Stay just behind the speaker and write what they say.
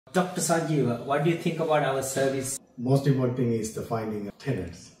Dr. Sanjeeva, what do you think about our service? Most important thing is the finding of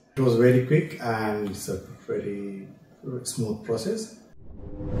tenants. It was very quick and it's a very smooth process.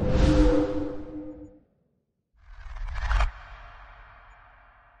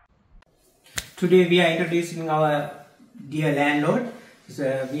 Today we are introducing our dear landlord.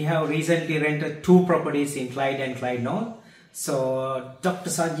 So we have recently rented 2 properties in Clyde and Clyde North. So Dr.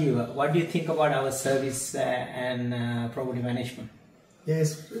 Sanjeeva, what do you think about our service and property management?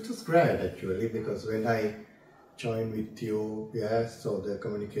 Yes, it was great actually, because when I joined with you, so the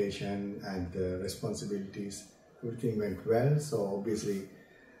communication and the responsibilities, everything went well. So obviously,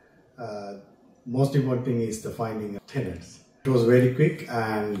 most important thing is the finding of tenants. It was very quick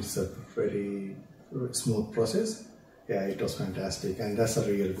and it's a very smooth process. Yeah, it was fantastic, and that's a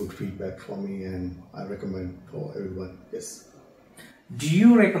real good feedback for me, and I recommend for everyone. Yes. Do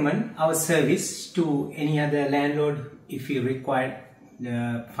you recommend our service to any other landlord if you require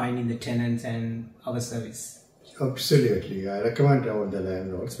finding the tenants and our service? Absolutely, I recommend all the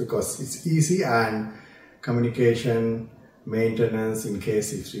landlords because it's easy, and communication, maintenance in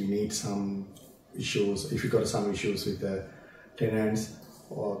case if you need some issues, if you got some issues with the tenants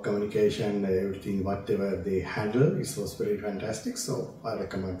or communication, everything, whatever they handle, it was very fantastic. So I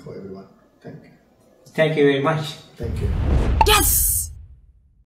recommend for everyone. Thank you. Thank you very much. Thank you. Yes!